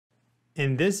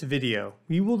In this video,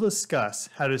 we will discuss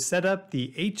how to set up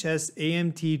the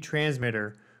HSAMT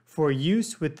transmitter for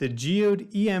use with the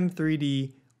Geode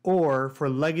EM3D or for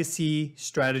legacy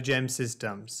StrataGem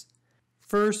systems.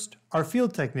 First, our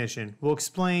field technician will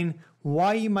explain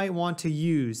why you might want to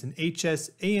use an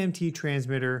HSAMT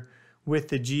transmitter with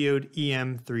the Geode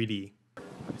EM3D.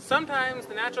 Sometimes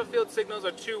the natural field signals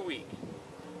are too weak.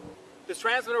 This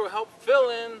transmitter will help fill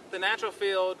in the natural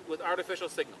field with artificial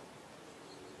signal.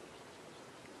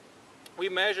 We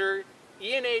measure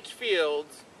E and H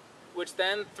fields, which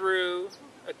then through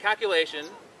a calculation,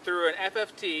 through an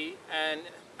FFT and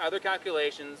other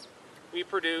calculations, we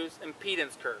produce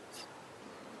impedance curves.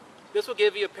 This will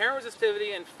give you apparent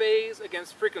resistivity and phase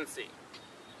against frequency.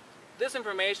 This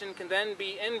information can then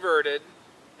be inverted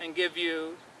and give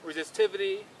you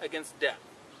resistivity against depth.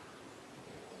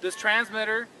 This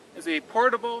transmitter is a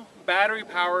portable,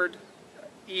 battery-powered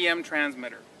EM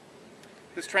transmitter.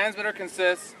 This transmitter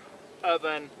consists of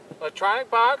an electronic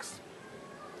box,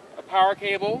 a power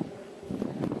cable,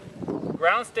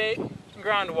 ground state and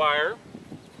ground wire,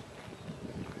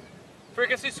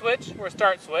 frequency switch or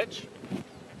start switch,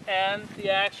 and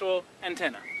the actual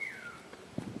antenna.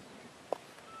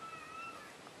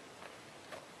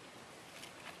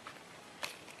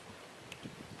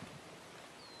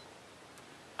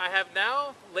 I have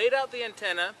now laid out the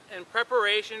antenna in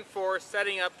preparation for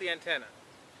setting up the antenna.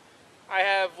 I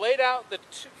have laid out the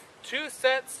two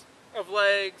sets of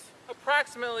legs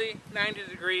approximately 90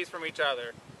 degrees from each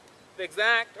other. The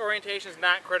exact orientation is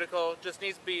not critical, just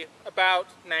needs to be about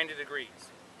 90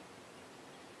 degrees.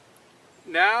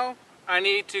 Now I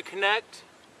need to connect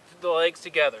the legs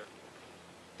together.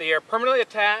 They are permanently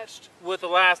attached with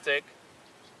elastic,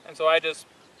 and so I just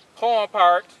pull them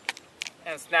apart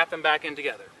and snap them back in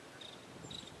together.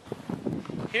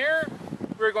 Here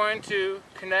we're going to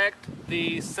connect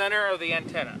the center of the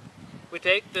antenna. We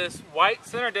take this white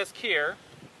center disc here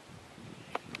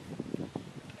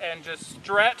and just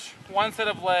stretch one set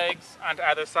of legs onto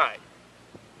either side.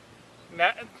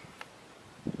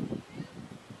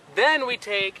 Then we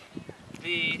take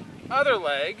the other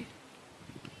leg,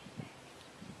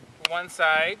 one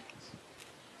side,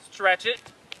 stretch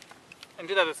it, and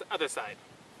do the other side.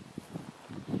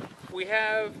 We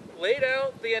have laid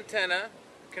out the antenna,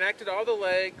 connected all the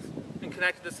legs, and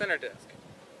connected the center disc.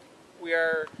 We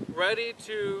are ready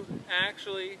to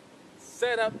actually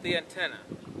set up the antenna.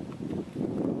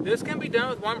 This can be done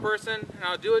with one person, and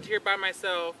I'll do it here by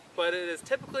myself, but it is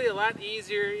typically a lot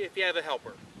easier if you have a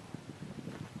helper.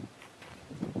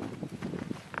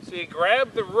 So you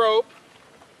grab the rope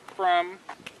from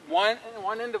one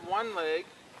end of one leg,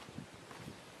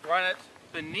 run it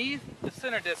beneath the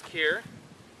center disc here,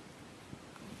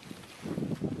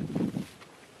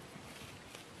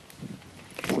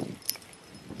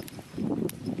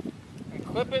 and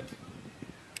clip it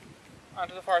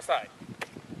onto the far side.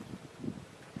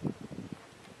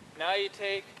 Now you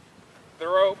take the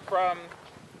rope from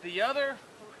the other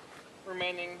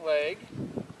remaining leg,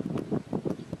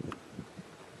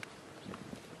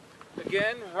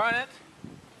 again run it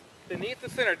beneath the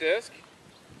center disc,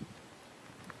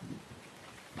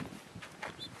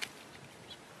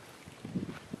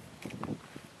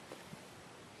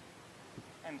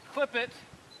 and clip it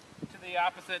to the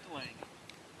opposite leg.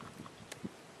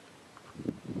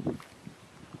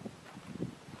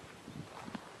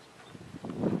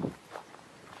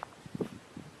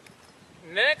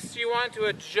 Next, you want to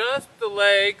adjust the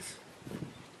legs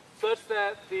such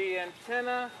that the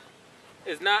antenna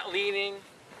is not leaning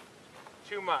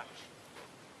too much.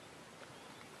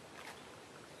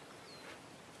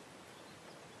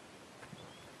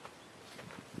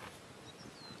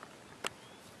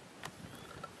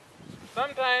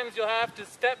 Sometimes you'll have to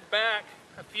step back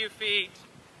a few feet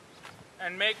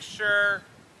and make sure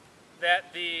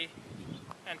that the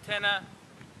antenna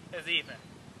is even.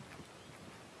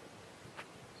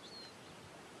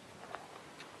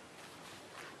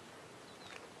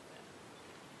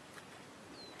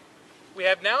 We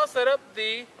have now set up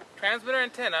the transmitter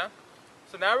antenna,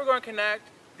 so now we're going to connect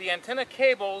the antenna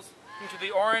cables into the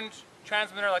orange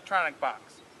transmitter electronic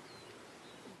box.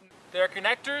 There are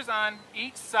connectors on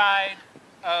each side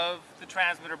of the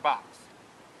transmitter box.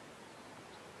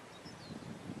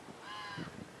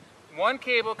 One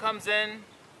cable comes in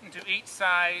into each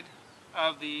side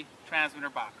of the transmitter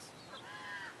box.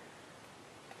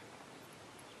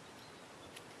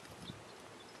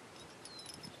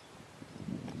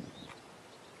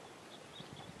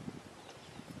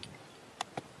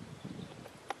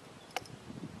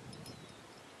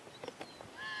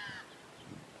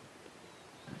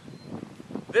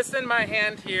 This in my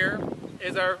hand here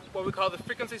is what we call the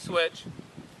frequency switch.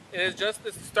 It is just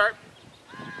the start.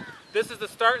 This is the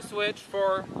start switch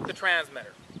for the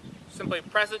transmitter. Simply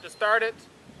press it to start it,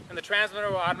 and the transmitter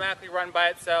will automatically run by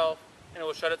itself, and it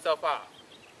will shut itself off.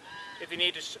 If you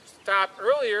need to stop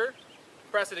earlier,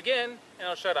 press it again, and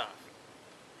it'll shut off.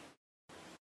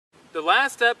 The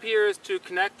last step here is to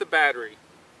connect the battery.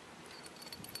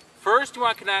 First, you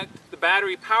want to connect the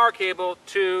battery power cable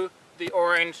to the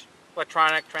orange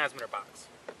electronic transmitter box.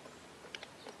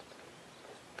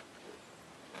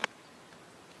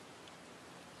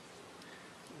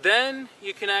 Then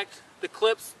you connect the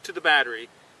clips to the battery,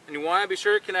 and you want to be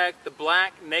sure to connect the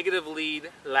black negative lead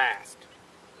last.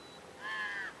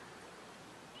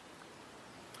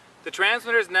 The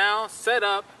transmitter is now set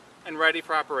up and ready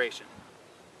for operation.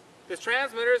 This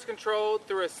transmitter is controlled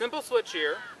through a simple switch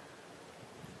here.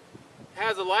 It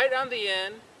has a light on the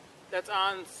end that's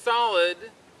on solid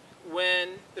when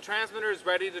the transmitter is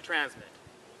ready to transmit.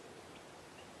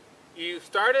 You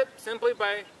start it simply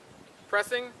by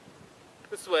pressing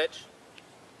the switch,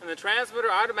 and the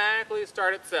transmitter automatically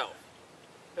starts itself.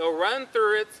 It will run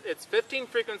through its 15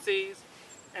 frequencies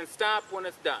and stop when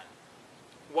it's done.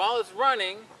 While it's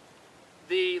running,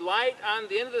 the light on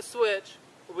the end of the switch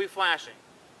will be flashing.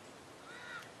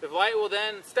 The light will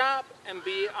then stop and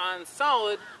be on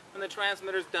solid when the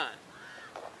transmitter is done.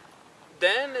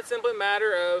 Then it's simply a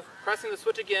matter of pressing the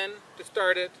switch again to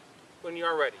start it when you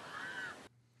are ready.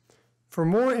 For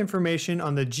more information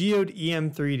on the Geode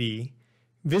EM3D,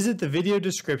 visit the video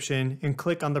description and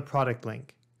click on the product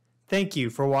link. Thank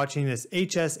you for watching this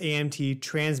HSAMT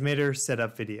transmitter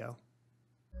setup video.